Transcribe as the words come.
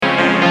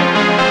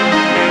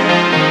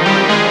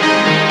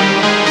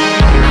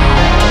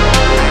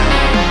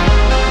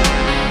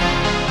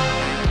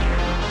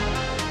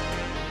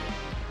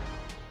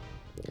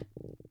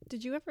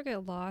ever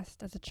get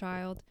lost as a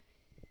child?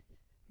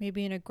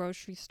 Maybe in a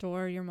grocery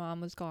store, your mom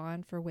was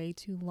gone for way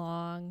too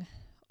long,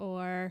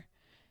 or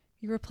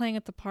you were playing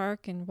at the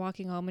park and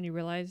walking home and you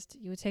realized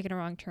you had taken a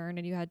wrong turn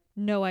and you had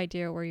no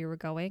idea where you were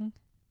going.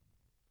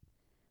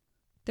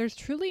 There's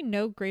truly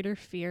no greater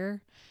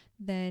fear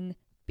than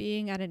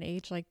being at an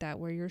age like that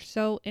where you're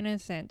so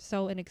innocent,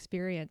 so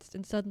inexperienced,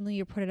 and suddenly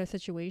you're put in a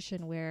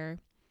situation where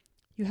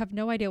you have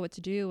no idea what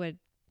to do and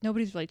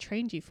nobody's really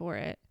trained you for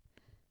it.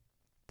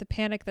 The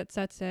panic that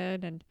sets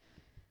in and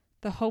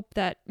the hope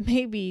that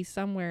maybe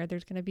somewhere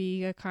there's going to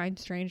be a kind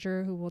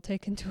stranger who will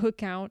take into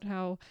account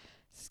how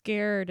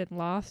scared and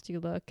lost you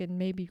look and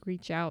maybe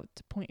reach out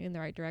to point you in the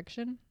right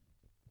direction.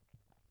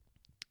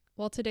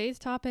 Well, today's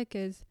topic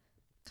is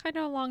kind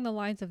of along the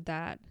lines of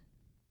that.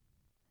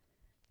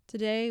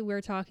 Today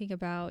we're talking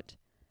about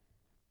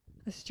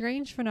a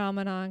strange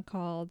phenomenon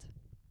called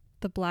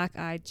the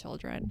black-eyed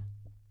children.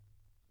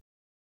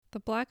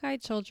 The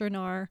black-eyed children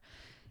are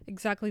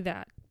exactly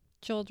that.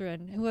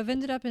 Children who have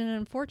ended up in an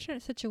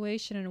unfortunate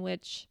situation in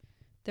which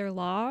they're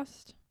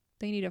lost,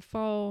 they need a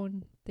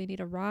phone, they need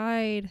a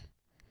ride,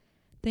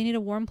 they need a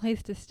warm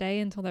place to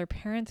stay until their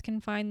parents can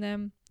find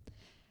them,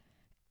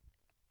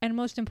 and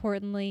most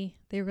importantly,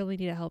 they really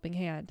need a helping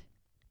hand.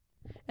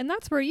 And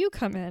that's where you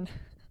come in.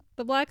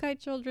 The black-eyed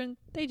children,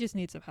 they just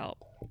need some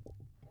help.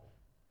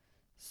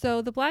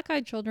 So the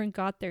black-eyed children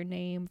got their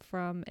name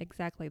from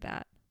exactly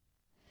that.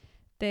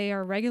 They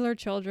are regular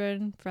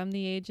children from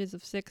the ages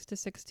of 6 to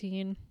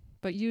 16,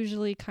 but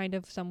usually kind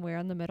of somewhere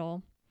in the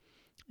middle.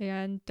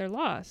 And they're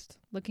lost,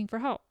 looking for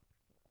help.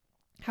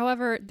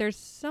 However, there's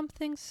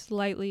something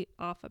slightly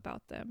off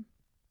about them.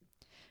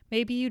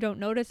 Maybe you don't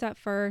notice at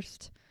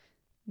first.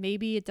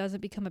 Maybe it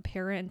doesn't become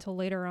apparent until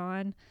later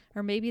on.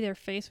 Or maybe their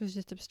face was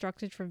just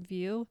obstructed from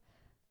view.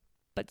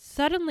 But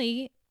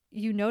suddenly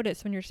you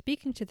notice when you're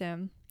speaking to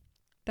them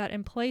that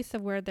in place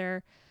of where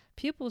their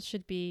pupils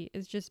should be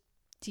is just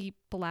deep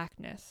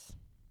blackness.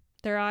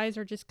 Their eyes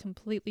are just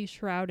completely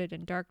shrouded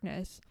in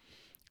darkness.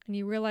 And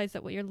you realize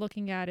that what you're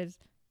looking at is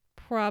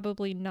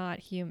probably not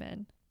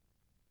human.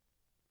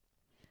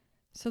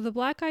 So the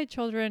black-eyed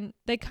children,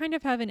 they kind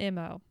of have an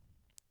MO.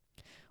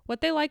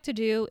 What they like to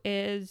do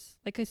is,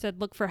 like I said,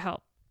 look for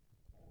help.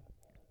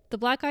 The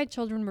black-eyed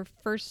children were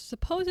first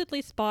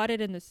supposedly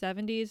spotted in the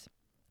 70s,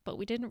 but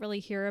we didn't really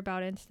hear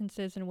about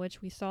instances in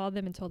which we saw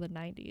them until the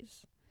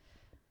 90s.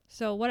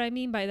 So what I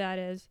mean by that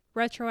is,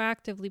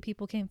 retroactively,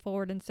 people came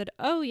forward and said,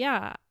 oh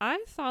yeah,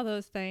 I saw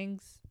those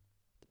things,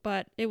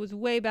 but it was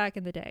way back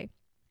in the day.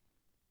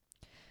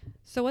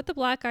 So what the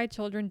black-eyed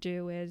children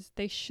do is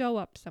they show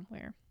up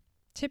somewhere,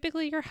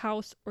 typically your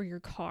house or your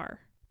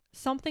car,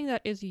 something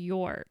that is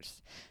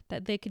yours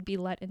that they could be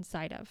let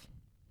inside of.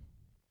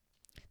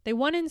 They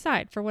want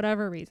inside for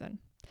whatever reason.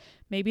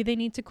 Maybe they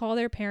need to call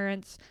their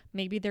parents.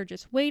 Maybe they're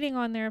just waiting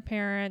on their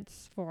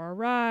parents for a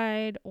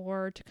ride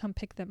or to come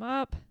pick them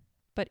up.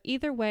 But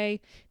either way,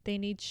 they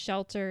need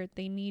shelter.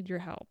 They need your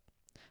help.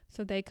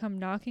 So they come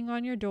knocking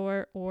on your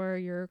door or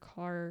your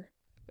car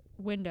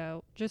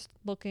window, just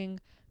looking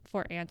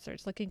for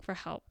answers, looking for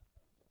help.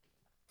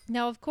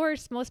 Now, of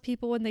course, most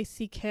people, when they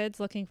see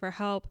kids looking for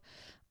help,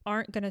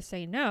 aren't going to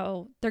say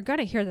no. They're going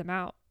to hear them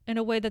out in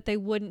a way that they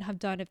wouldn't have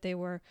done if they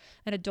were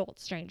an adult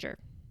stranger.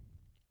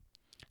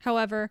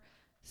 However,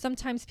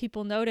 sometimes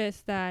people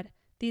notice that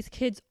these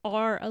kids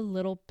are a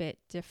little bit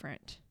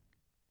different.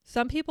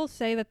 Some people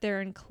say that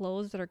they're in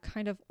clothes that are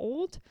kind of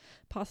old,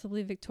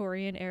 possibly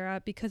Victorian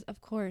era, because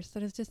of course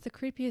that is just the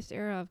creepiest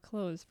era of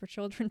clothes for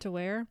children to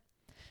wear.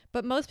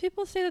 But most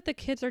people say that the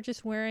kids are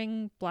just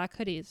wearing black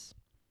hoodies.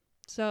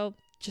 So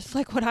just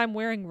like what I'm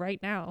wearing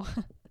right now.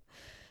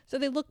 So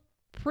they look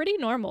pretty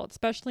normal,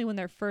 especially when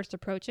they're first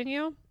approaching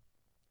you.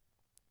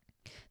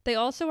 They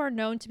also are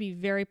known to be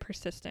very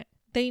persistent.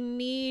 They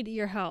need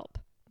your help.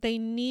 They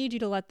need you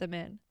to let them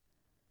in.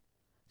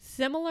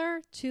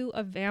 Similar to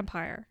a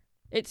vampire.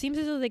 It seems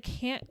as though they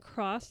can't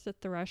cross the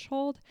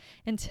threshold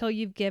until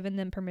you've given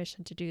them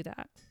permission to do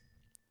that.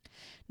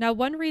 Now,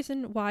 one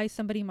reason why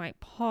somebody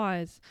might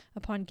pause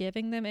upon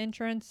giving them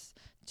entrance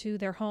to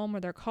their home or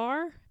their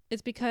car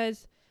is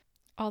because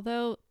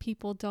although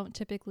people don't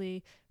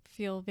typically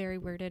feel very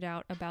weirded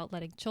out about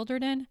letting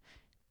children in,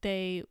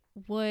 they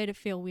would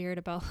feel weird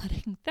about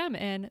letting them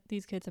in,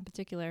 these kids in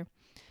particular,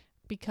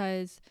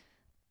 because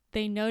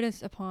they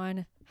notice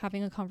upon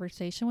having a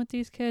conversation with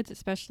these kids,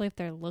 especially if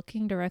they're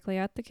looking directly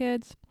at the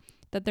kids,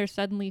 that they're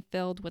suddenly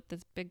filled with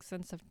this big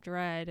sense of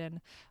dread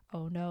and,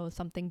 oh no,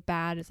 something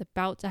bad is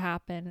about to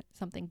happen,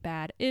 something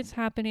bad is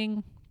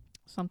happening,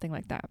 something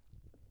like that.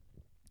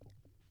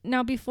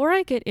 Now, before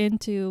I get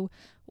into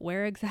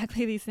where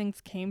exactly these things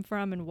came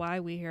from and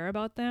why we hear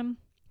about them,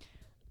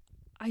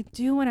 I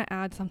do want to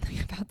add something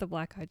about the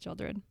black-eyed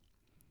children.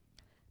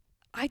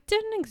 I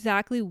didn't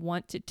exactly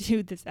want to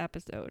do this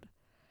episode.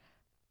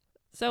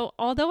 So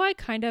although I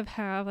kind of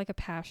have like a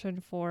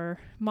passion for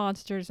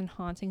monsters and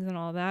hauntings and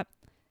all that,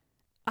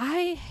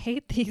 I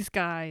hate these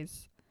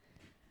guys.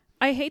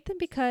 I hate them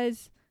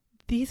because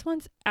these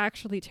ones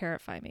actually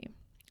terrify me.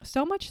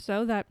 So much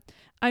so that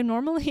I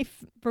normally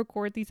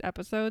record these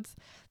episodes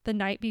the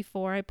night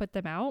before I put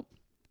them out.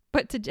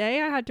 But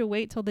today I had to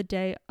wait till the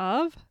day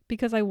of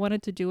because I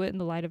wanted to do it in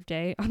the light of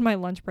day on my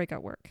lunch break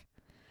at work.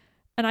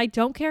 And I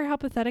don't care how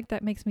pathetic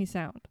that makes me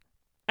sound.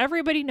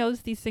 Everybody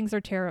knows these things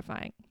are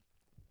terrifying.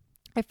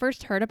 I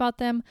first heard about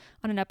them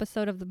on an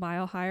episode of the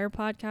Mile Higher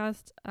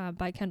podcast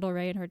by Kendall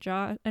Rae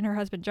and her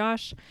husband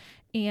Josh,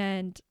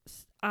 and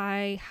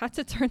I had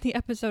to turn the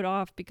episode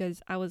off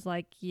because I was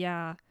like,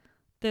 yeah,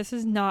 this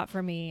is not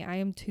for me. I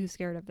am too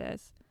scared of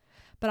this.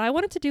 But I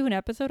wanted to do an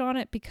episode on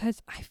it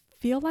because I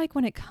feel like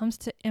when it comes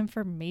to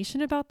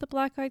information about the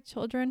Black-Eyed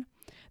Children,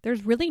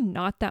 there's really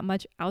not that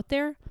much out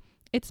there.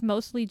 It's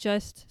mostly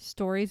just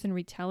stories and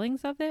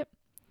retellings of it.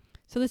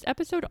 So this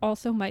episode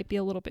also might be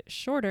a little bit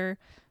shorter,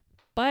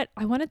 but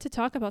I wanted to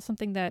talk about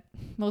something that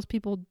most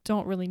people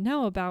don't really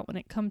know about when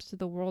it comes to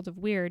the world of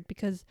weird,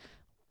 because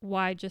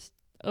why just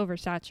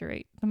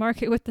oversaturate the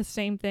market with the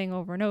same thing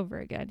over and over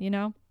again, you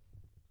know?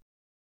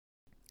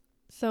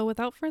 So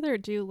without further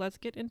ado, let's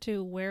get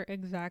into where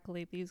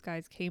exactly these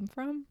guys came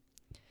from.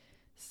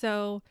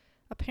 So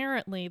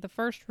apparently the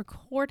first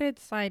recorded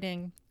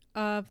sighting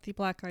of the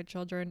Black-Eyed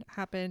Children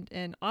happened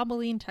in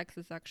Abilene,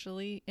 Texas,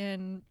 actually,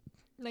 in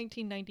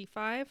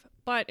 1995,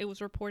 but it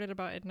was reported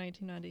about in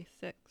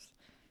 1996.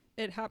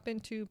 It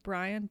happened to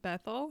Brian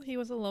Bethel. He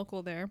was a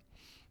local there,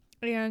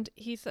 and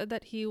he said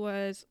that he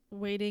was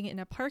waiting in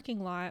a parking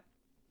lot,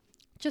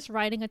 just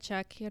writing a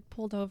check. He had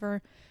pulled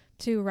over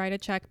to write a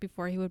check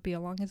before he would be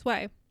along his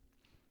way.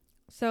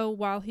 So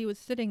while he was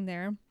sitting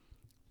there,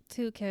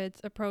 two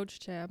kids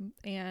approached him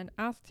and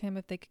asked him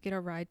if they could get a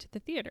ride to the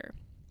theater.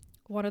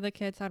 One of the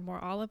kids had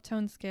more olive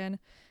tone skin,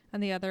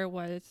 and the other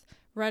was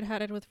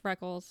redheaded with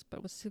freckles,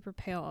 but was super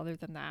pale other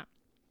than that.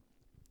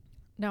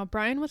 Now,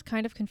 Brian was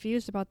kind of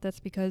confused about this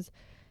because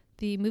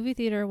the movie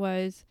theater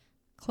was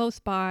close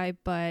by,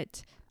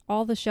 but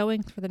all the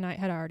showings for the night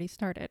had already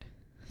started.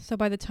 So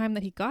by the time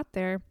that he got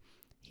there,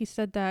 he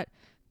said that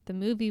the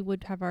movie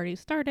would have already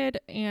started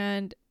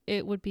and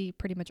it would be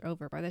pretty much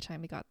over by the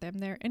time he got them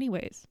there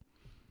anyways.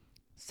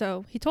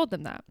 So he told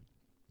them that.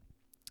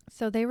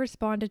 So they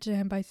responded to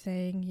him by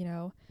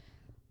saying,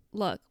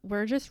 look,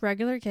 we're just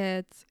regular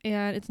kids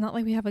and it's not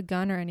like we have a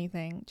gun or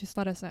anything. Just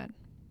let us in.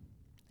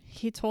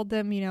 He told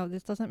them,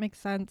 this doesn't make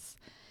sense.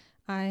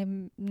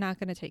 I'm not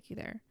going to take you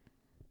there.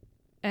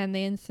 And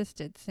they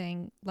insisted,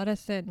 saying, let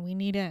us in. We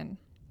need in.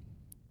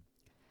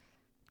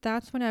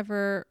 That's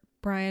whenever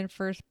Brian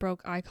first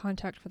broke eye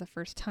contact for the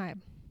first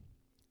time.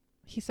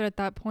 He said at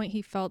that point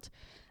he felt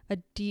a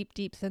deep,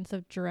 deep sense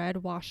of dread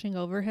washing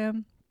over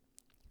him,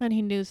 and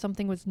he knew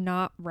something was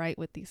not right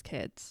with these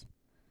kids.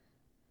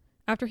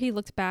 After he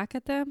looked back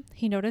at them,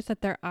 he noticed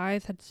that their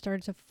eyes had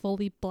started to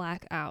fully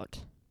black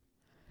out.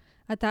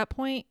 At that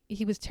point,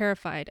 he was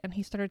terrified and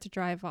he started to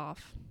drive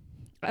off.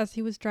 As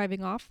he was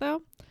driving off,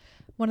 though,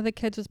 one of the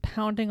kids was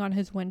pounding on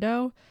his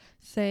window,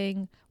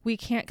 saying, "We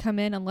can't come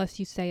in unless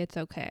you say it's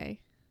okay."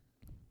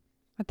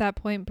 At that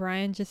point,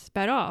 Brian just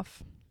sped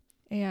off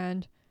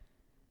and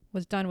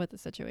was done with the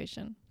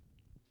situation.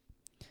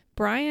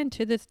 Brian,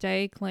 to this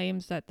day,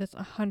 claims that this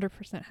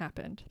 100%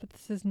 happened, that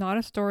this is not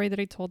a story that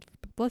he told for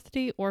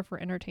publicity or for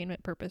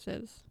entertainment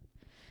purposes.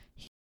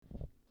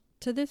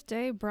 To this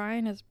day,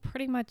 Brian is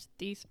pretty much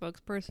the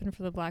spokesperson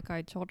for the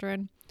Black-Eyed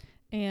Children,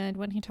 and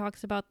when he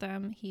talks about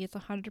them, he is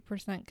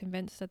 100%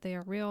 convinced that they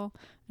are real,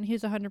 and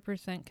he's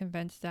 100%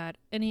 convinced that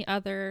any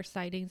other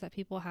sightings that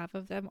people have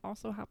of them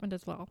also happened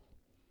as well.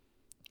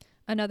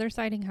 Another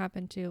sighting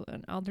happened to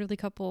an elderly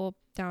couple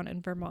down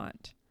in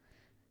Vermont.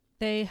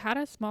 They had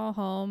a small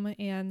home,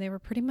 and they were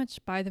pretty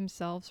much by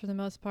themselves for the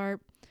most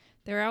part.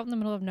 They were out in the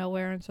middle of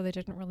nowhere, and so they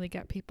didn't really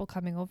get people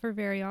coming over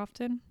very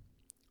often.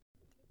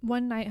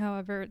 One night,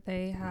 however,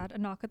 they had a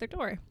knock at their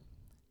door.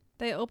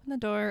 They opened the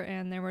door,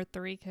 and there were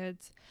 3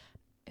 kids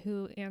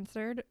who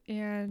answered,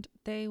 and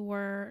they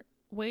were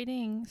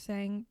waiting,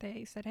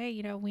 they said,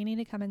 "Hey, we need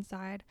to come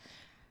inside.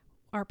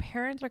 Our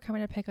parents are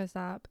coming to pick us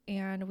up,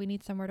 and we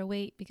need somewhere to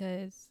wait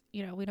because,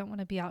 we don't want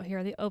to be out here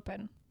in the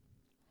open."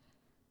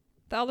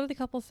 The elderly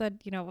couple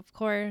said, of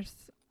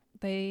course,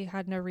 they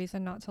had no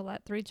reason not to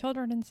let 3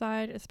 children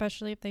inside,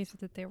 especially if they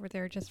said that they were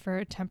there just for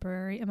a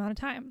temporary amount of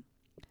time.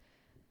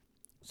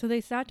 So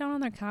they sat down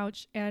on their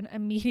couch, and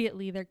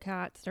immediately their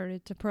cat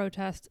started to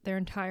protest their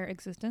entire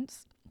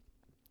existence.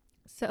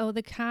 So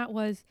the cat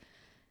was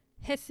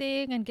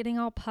hissing and getting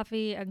all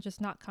puffy and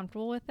just not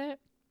comfortable with it.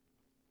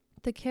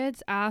 The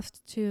kids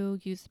asked to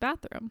use the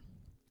bathroom.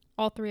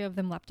 All 3 of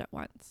them left at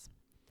once.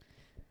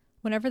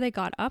 Whenever they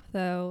got up,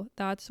 though,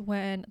 that's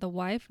when the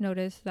wife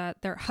noticed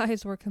that their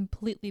eyes were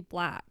completely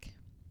black.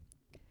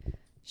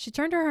 She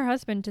turned to her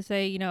husband to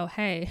say,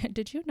 "Hey,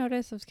 did you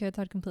notice those kids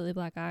had completely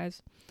black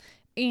eyes?"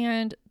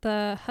 And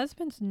the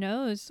husband's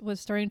nose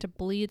was starting to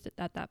bleed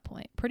at that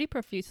point, pretty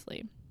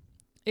profusely.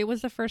 It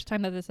was the first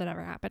time that this had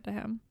ever happened to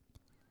him.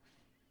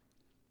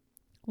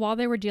 While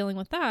they were dealing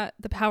with that,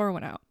 the power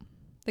went out.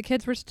 The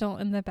kids were still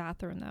in the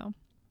bathroom, though.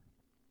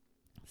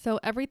 So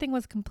everything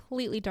was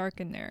completely dark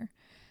in there.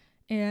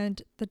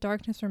 and the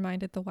darkness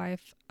reminded the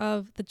wife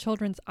of the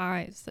children's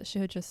eyes that she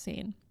had just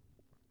seen.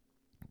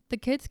 The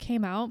kids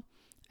came out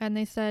and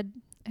they said,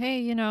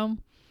 "Hey,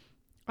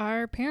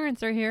 our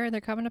parents are here. They're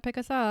coming to pick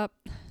us up."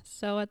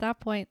 So at that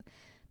point,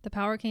 the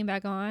power came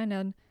back on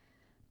and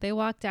they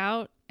walked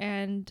out,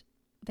 and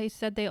they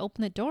said they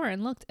opened the door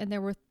and looked, and there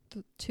were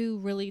two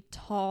really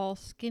tall,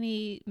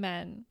 skinny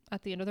men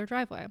at the end of their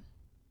driveway.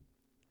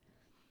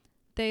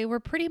 They were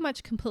pretty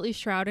much completely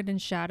shrouded in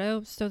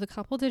shadow, so the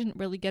couple didn't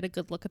really get a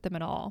good look at them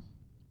at all.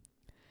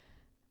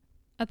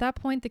 At that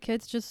point, the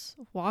kids just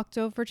walked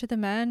over to the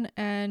men,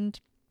 and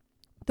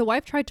the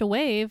wife tried to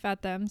wave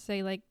at them,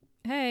 say like,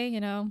 "Hey,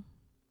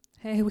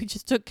 hey, we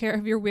just took care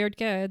of your weird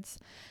kids."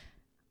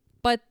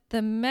 But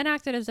the men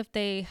acted as if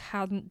they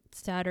hadn't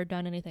said or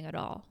done anything at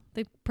all.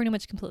 They pretty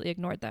much completely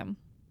ignored them.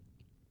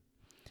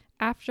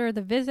 After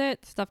the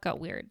visit, stuff got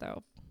weird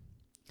though.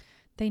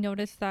 They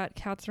noticed that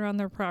cats around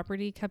their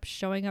property kept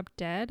showing up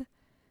dead.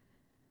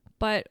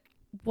 But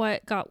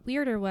what got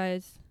weirder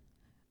was,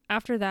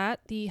 after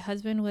that, the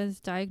husband was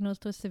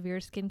diagnosed with severe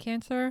skin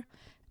cancer,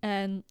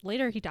 and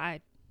later he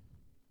died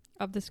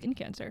of the skin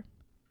cancer.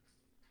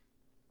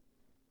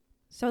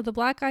 So the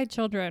black-eyed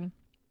children,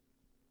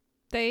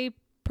 they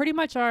pretty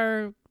much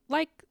are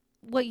like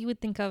what you would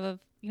think of,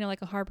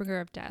 like a harbinger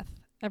of death.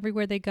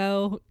 Everywhere they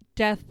go,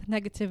 death,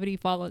 negativity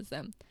follows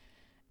them.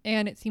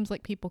 And it seems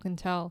like people can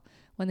tell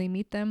when they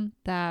meet them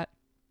that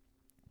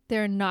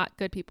they're not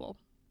good people.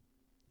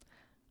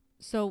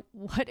 So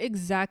what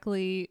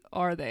exactly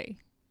are they?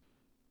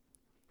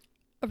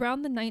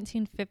 Around the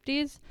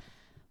 1950s,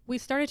 we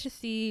started to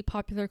see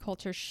popular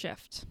culture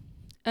shift.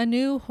 A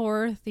new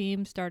horror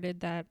theme started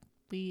that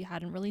we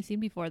hadn't really seen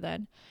before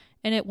then,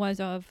 and it was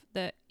of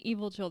the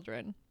evil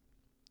children.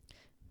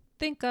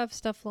 Think of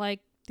stuff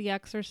like The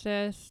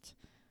Exorcist,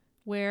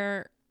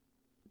 where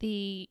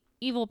the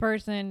evil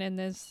person in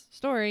this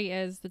story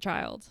is the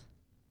child.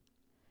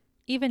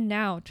 Even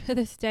now, to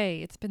this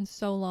day, it's been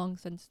so long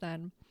since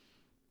then,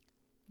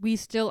 we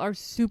still are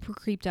super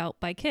creeped out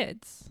by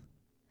kids.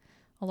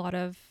 A lot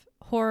of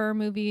horror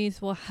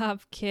movies will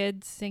have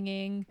kids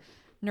singing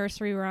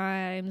nursery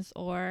rhymes,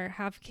 or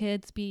have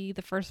kids be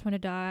the first one to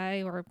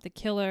die, or the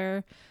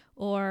killer,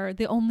 or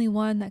the only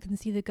one that can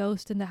see the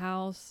ghost in the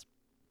house.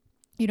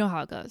 You know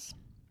how it goes.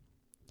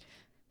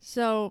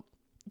 So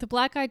the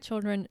black-eyed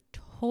children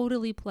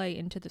totally play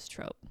into this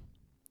trope.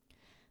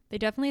 They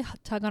definitely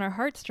tug on our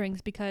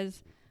heartstrings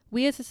because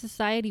we as a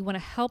society want to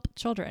help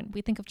children.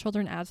 We think of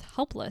children as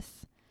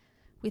helpless.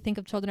 We think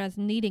of children as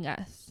needing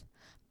us.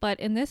 But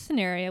in this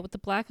scenario with the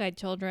black-eyed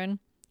children,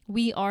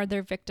 we are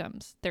their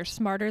victims. They're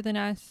smarter than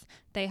us.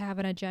 They have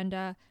an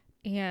agenda,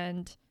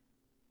 and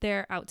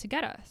they're out to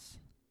get us.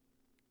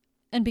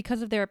 And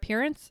because of their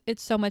appearance,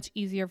 it's so much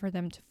easier for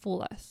them to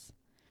fool us.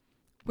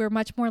 We're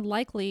much more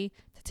likely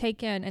to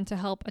take in and to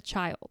help a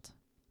child.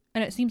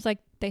 And it seems like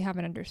they have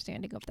an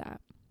understanding of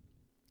that,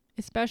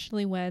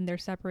 especially when they're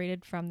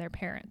separated from their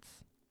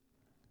parents.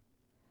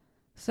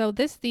 So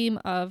this theme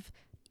of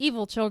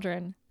evil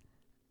children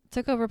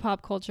took over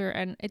pop culture,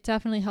 and it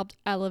definitely helped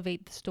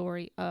elevate the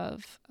story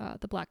of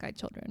the black-eyed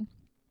children.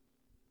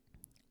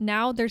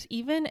 Now there's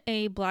even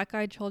a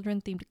black-eyed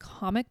children themed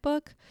comic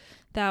book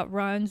that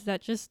runs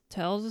that just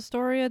tells the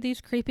story of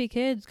these creepy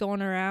kids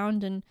going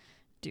around and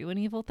doing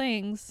evil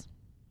things.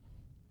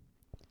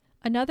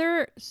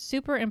 Another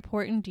super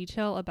important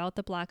detail about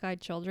the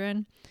black-eyed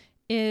children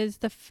is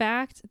the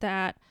fact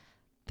that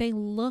they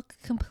look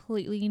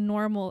completely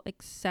normal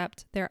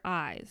except their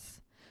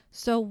eyes.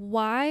 So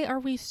why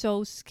are we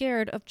so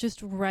scared of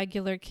just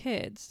regular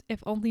kids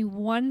if only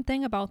one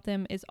thing about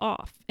them is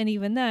off? And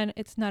even then,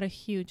 it's not a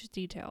huge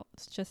detail.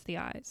 It's just the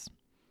eyes.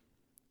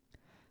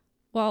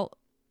 Well,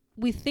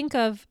 we think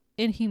of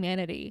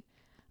inhumanity.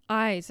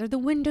 Eyes are the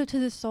window to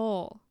the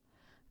soul.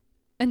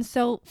 And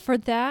so for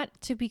that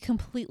to be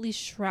completely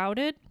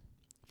shrouded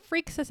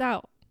freaks us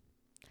out.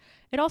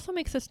 It also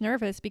makes us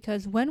nervous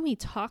because when we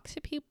talk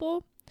to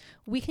people,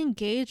 we can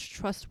gauge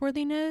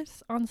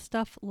trustworthiness on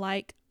stuff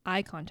like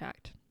eye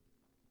contact.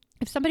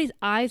 If somebody's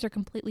eyes are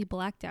completely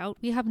blacked out,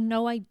 we have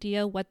no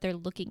idea what they're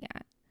looking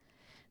at.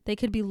 They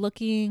could be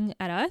looking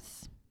at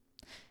us,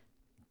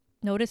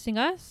 noticing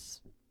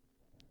us.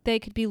 They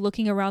could be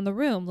looking around the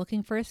room,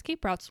 looking for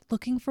escape routes,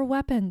 looking for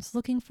weapons,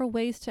 looking for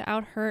ways to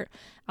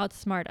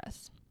outsmart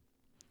us.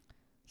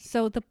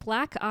 So the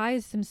black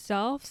eyes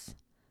themselves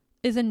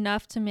is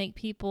enough to make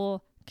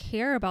people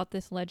care about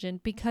this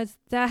legend because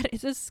that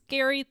is a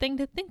scary thing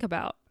to think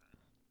about.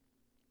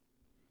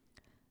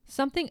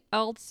 Something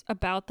else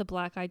about the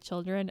black-eyed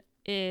children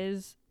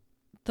is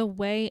the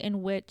way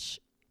in which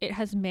it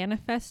has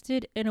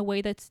manifested in a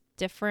way that's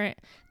different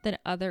than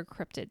other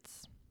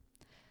cryptids.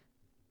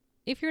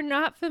 If you're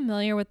not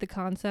familiar with the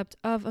concept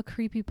of a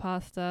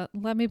creepypasta,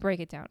 let me break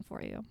it down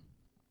for you.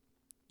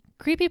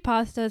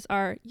 Creepypastas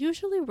are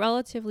usually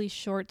relatively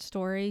short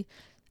story,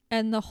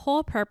 and the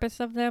whole purpose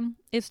of them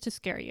is to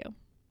scare you.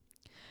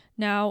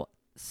 Now,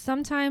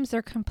 sometimes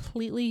they're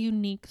completely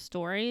unique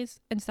stories,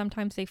 and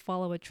sometimes they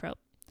follow a trope.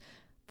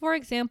 For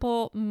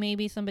example,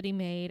 maybe somebody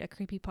made a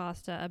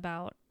creepypasta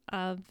about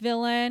a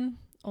villain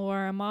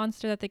or a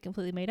monster that they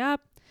completely made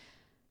up.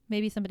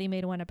 Maybe somebody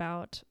made one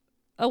about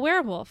a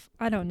werewolf.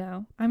 I don't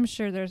know. I'm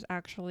sure there's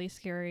actually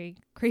scary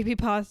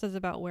creepypastas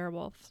about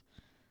werewolves.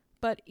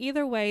 But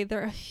either way,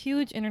 they're a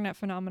huge internet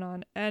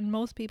phenomenon, and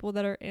most people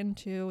that are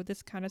into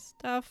this kind of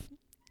stuff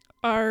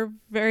are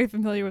very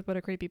familiar with what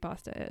a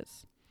creepypasta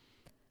is.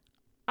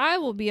 I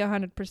will be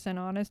 100%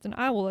 honest, and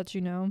I will let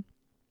you know.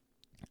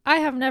 I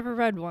have never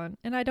read one,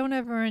 and I don't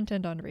ever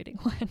intend on reading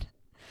one.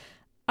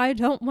 I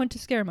don't want to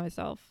scare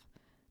myself.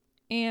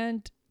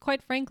 And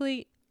quite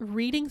frankly,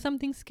 reading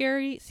something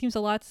scary seems a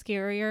lot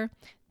scarier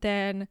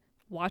than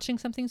watching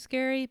something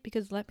scary,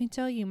 because let me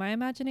tell you, my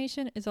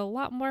imagination is a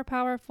lot more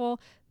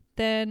powerful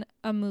than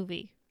a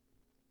movie.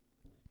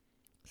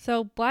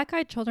 So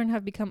black-eyed children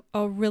have become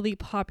a really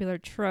popular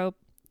trope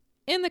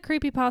in the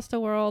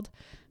creepypasta world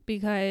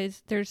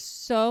because there's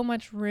so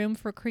much room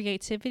for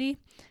creativity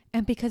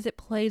and because it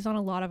plays on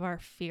a lot of our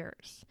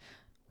fears.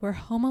 We're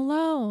home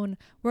alone.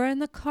 We're in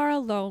the car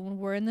alone.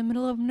 We're in the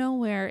middle of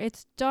nowhere.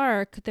 It's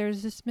dark.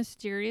 There's this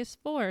mysterious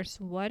force.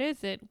 What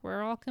is it?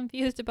 We're all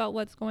confused about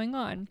what's going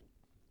on.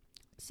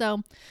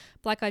 So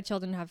black-eyed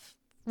children have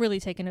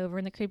really taken over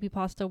in the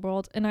creepypasta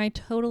world, and I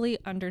totally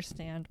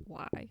understand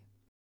why.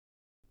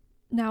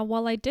 Now,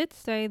 while I did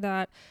say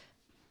that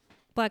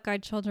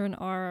black-eyed children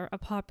are a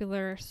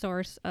popular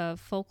source of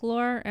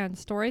folklore and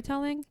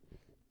storytelling,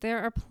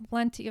 there are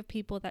plenty of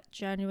people that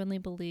genuinely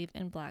believe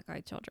in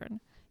black-eyed children.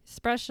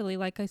 Especially,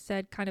 like I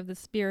said, kind of the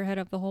spearhead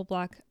of the whole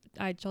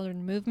black-eyed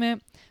children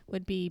movement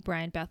would be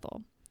Brian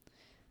Bethel.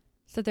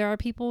 So there are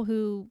people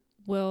who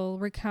will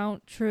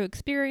recount true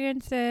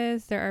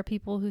experiences. There are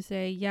people who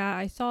say, yeah,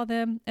 I saw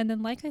them. And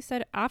then, like I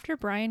said, after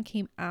Brian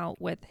came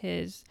out with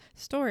his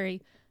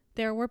story,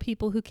 there were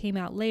people who came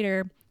out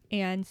later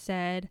and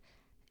said,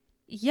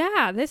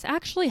 yeah, this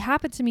actually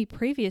happened to me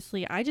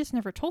previously. I just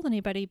never told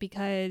anybody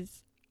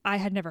because I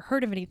had never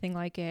heard of anything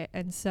like it.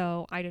 And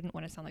so I didn't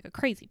want to sound like a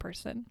crazy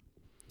person.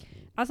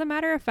 As a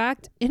matter of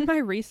fact, in my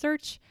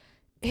research,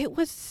 it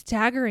was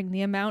staggering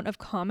the amount of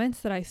comments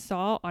that I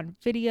saw on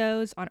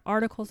videos, on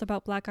articles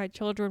about black-eyed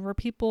children, where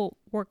people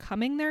were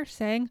coming there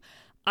saying,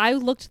 I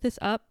looked this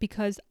up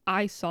because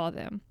I saw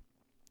them.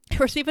 There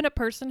was even a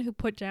person who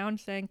put down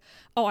saying,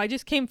 oh, I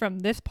just came from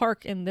this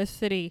park in this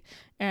city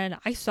and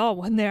I saw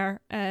one there,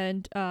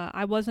 and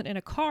I wasn't in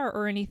a car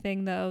or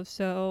anything though,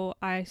 so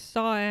I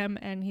saw him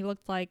and he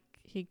looked like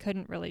he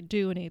couldn't really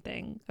do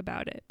anything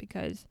about it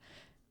because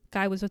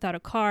guy was without a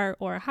car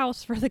or a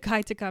house for the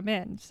guy to come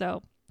in.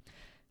 So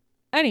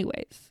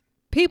anyways,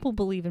 people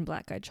believe in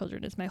black-eyed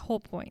children is my whole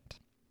point.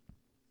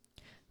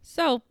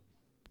 So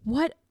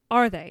what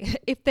are they?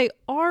 If they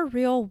are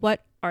real,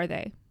 what are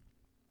they?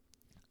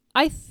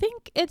 I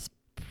think it's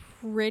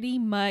pretty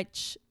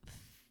much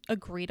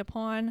agreed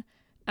upon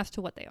as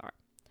to what they are.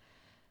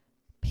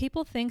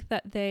 People think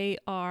that they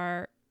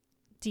are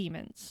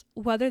demons,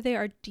 whether they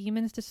are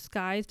demons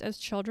disguised as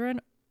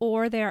children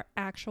or they are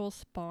actual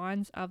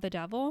spawns of the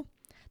devil.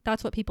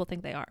 That's what people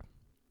think they are.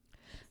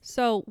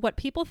 So what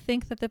people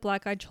think that the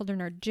black-eyed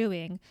children are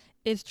doing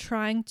is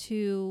trying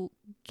to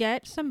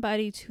get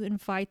somebody to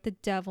invite the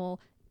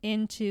devil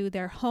into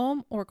their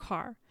home or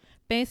car.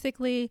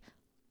 Basically,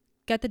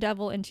 get the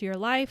devil into your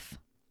life,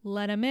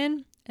 let him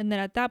in, and then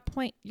at that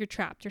point, you're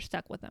trapped. You're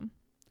stuck with him.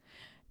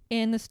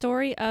 In the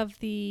story of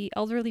the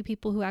elderly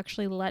people who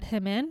actually let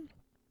him in,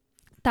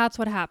 that's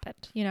what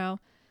happened. You know,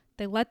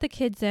 they let the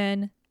kids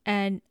in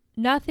and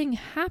nothing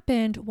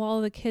happened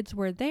while the kids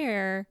were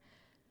there,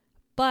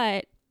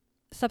 but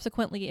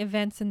subsequently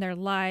events in their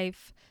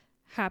life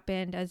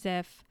happened as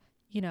if,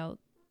 you know,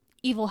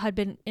 evil had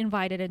been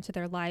invited into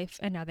their life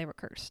and now they were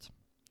cursed.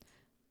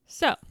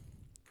 So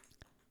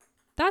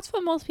that's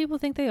what most people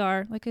think they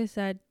are. Like I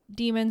said,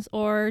 demons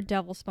or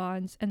devil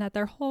spawns, and that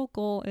their whole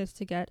goal is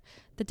to get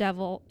the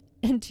devil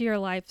into your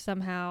life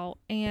somehow.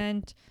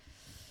 And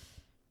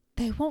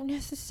they won't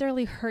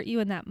necessarily hurt you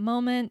in that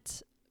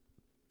moment,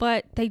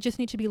 but they just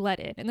need to be let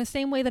in the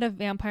same way that a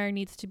vampire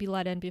needs to be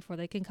let in before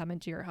they can come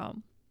into your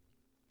home.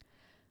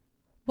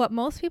 What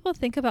most people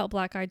think about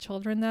black-eyed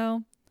children,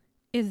 though,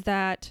 is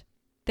that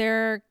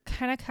they're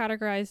kind of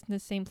categorized in the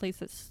same place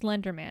that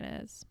Slender Man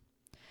is.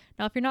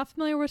 Now, if you're not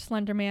familiar with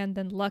Slender Man,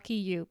 then lucky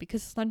you,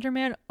 because Slender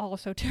Man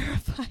also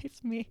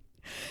terrifies me.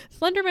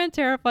 Slender Man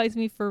terrifies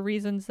me for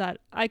reasons that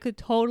I could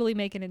totally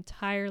make an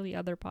entirely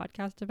other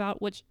podcast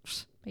about, which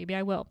maybe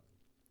I will.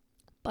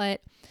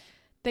 But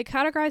they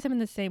categorize him in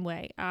the same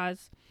way,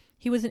 as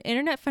he was an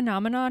internet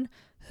phenomenon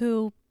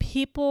who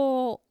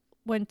people,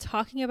 when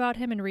talking about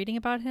him and reading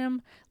about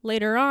him,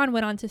 later on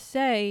went on to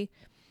say,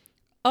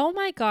 oh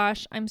my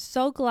gosh, I'm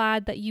so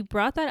glad that you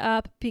brought that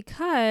up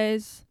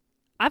because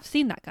I've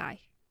seen that guy.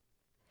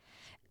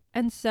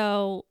 And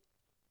so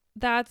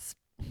that's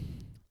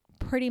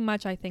pretty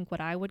much, I think, what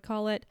I would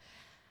call it.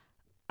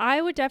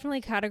 I would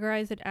definitely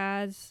categorize it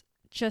as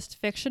just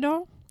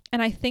fictional.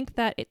 And I think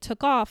that it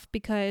took off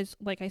because,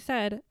 like I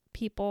said,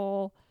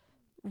 people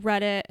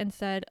read it and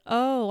said,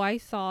 oh, I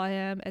saw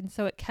him. And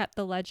so it kept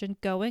the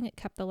legend going. It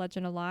kept the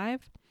legend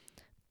alive.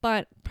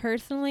 But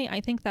personally,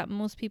 I think that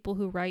most people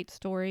who write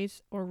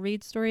stories or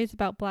read stories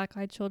about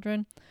black-eyed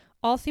children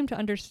all seem to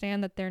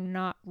understand that they're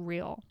not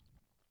real.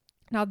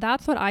 Now,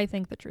 that's what I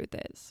think the truth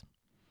is.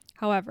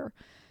 However,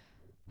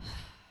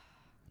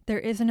 there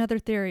is another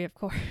theory, of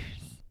course.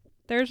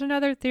 There's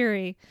another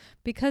theory,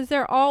 because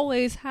there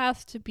always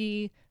has to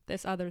be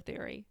this other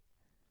theory.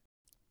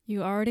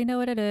 You already know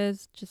what it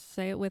is. Just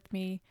say it with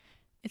me.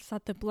 It's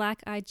that the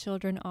black-eyed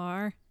children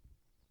are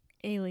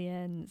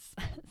aliens.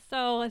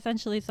 So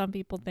essentially, some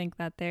people think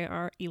that they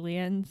are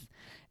aliens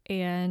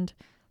and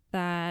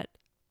that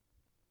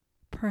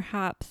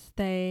perhaps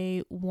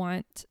they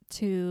want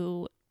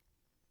to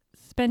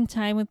spend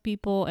time with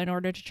people in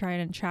order to try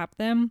and entrap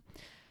them.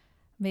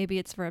 Maybe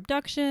it's for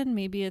abduction.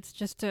 Maybe it's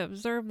just to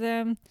observe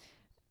them.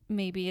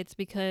 Maybe it's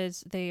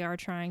because they are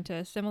trying to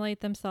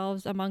assimilate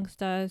themselves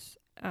amongst us.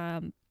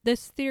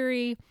 This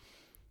theory,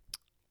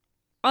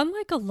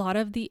 unlike a lot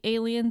of the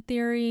alien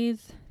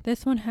theories,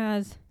 this one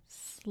has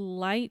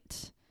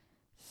slight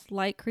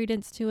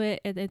credence to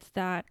it. And it's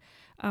that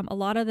a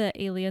lot of the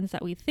aliens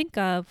that we think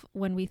of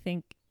when we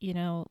think,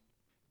 the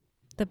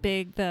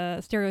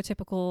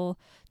stereotypical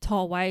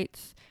tall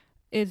whites,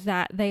 is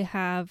that they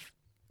have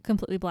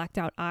completely blacked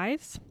out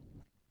eyes.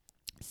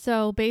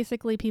 So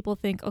basically people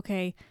think,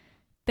 okay,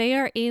 they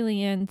are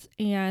aliens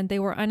and they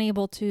were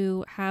unable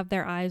to have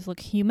their eyes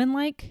look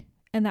human-like.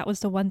 And that was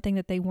the one thing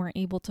that they weren't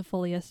able to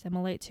fully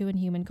assimilate to in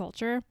human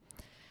culture.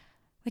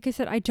 Like I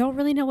said, I don't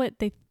really know what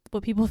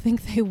people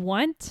think they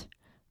want,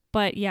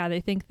 but yeah,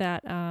 they think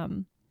that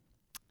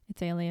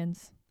it's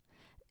aliens.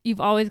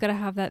 You've always got to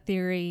have that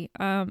theory.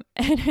 And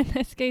in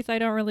this case, I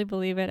don't really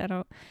believe it. I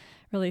don't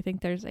really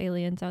think there's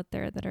aliens out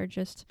there that are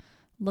just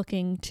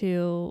looking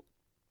to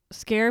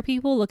scare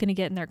people, looking to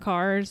get in their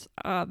cars.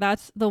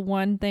 That's the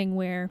one thing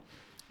where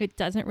it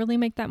doesn't really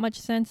make that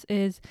much sense,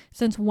 is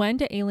since when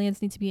do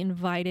aliens need to be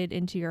invited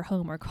into your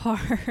home or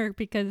car?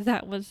 Because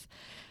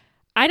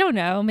I don't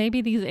know,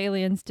 maybe these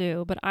aliens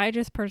do, but I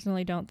just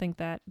personally don't think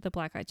that the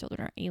black-eyed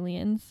children are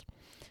aliens.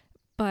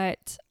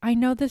 But I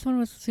know this one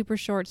was super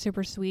short,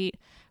 super sweet,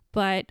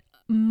 but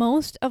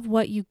most of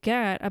what you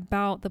get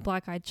about the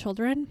black-eyed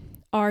children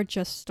are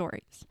just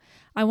stories.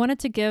 I wanted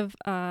to give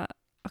a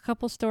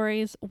couple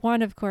stories.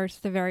 One, of course,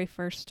 the very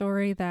first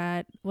story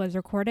that was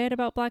recorded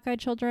about black-eyed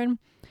children,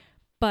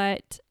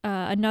 but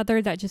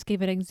another that just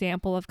gave an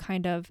example of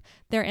kind of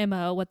their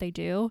MO, what they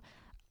do.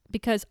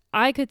 Because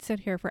I could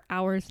sit here for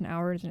hours and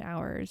hours and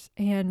hours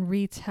and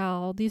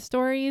retell these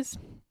stories.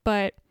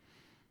 But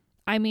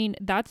I mean,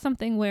 that's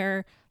something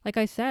where, like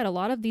I said, a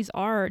lot of these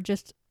are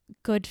just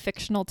good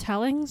fictional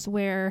tellings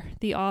where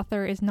the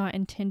author is not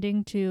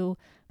intending to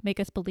make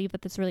us believe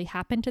that this really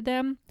happened to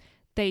them.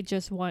 They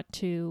just want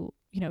to,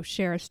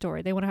 share a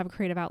story. They want to have a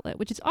creative outlet,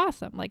 which is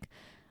awesome. Like,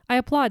 I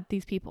applaud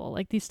these people.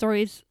 Like, these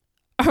stories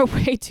are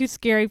way too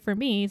scary for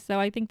me. So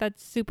I think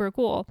that's super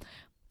cool.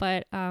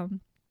 But,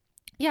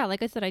 yeah,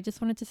 like I said, I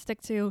just wanted to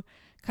stick to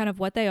kind of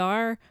what they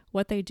are,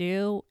 what they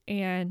do,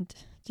 and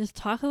just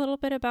talk a little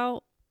bit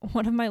about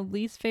one of my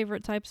least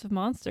favorite types of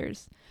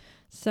monsters.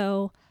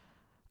 So,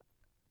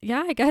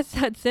 yeah, I guess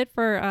that's it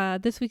for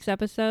this week's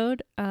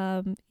episode.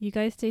 You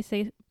guys stay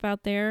safe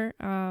out there.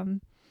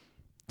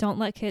 Don't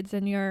let kids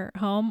in your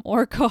home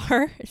or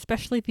car,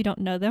 especially if you don't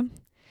know them.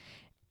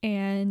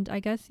 And I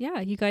guess, yeah,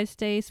 you guys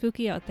stay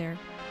spooky out there.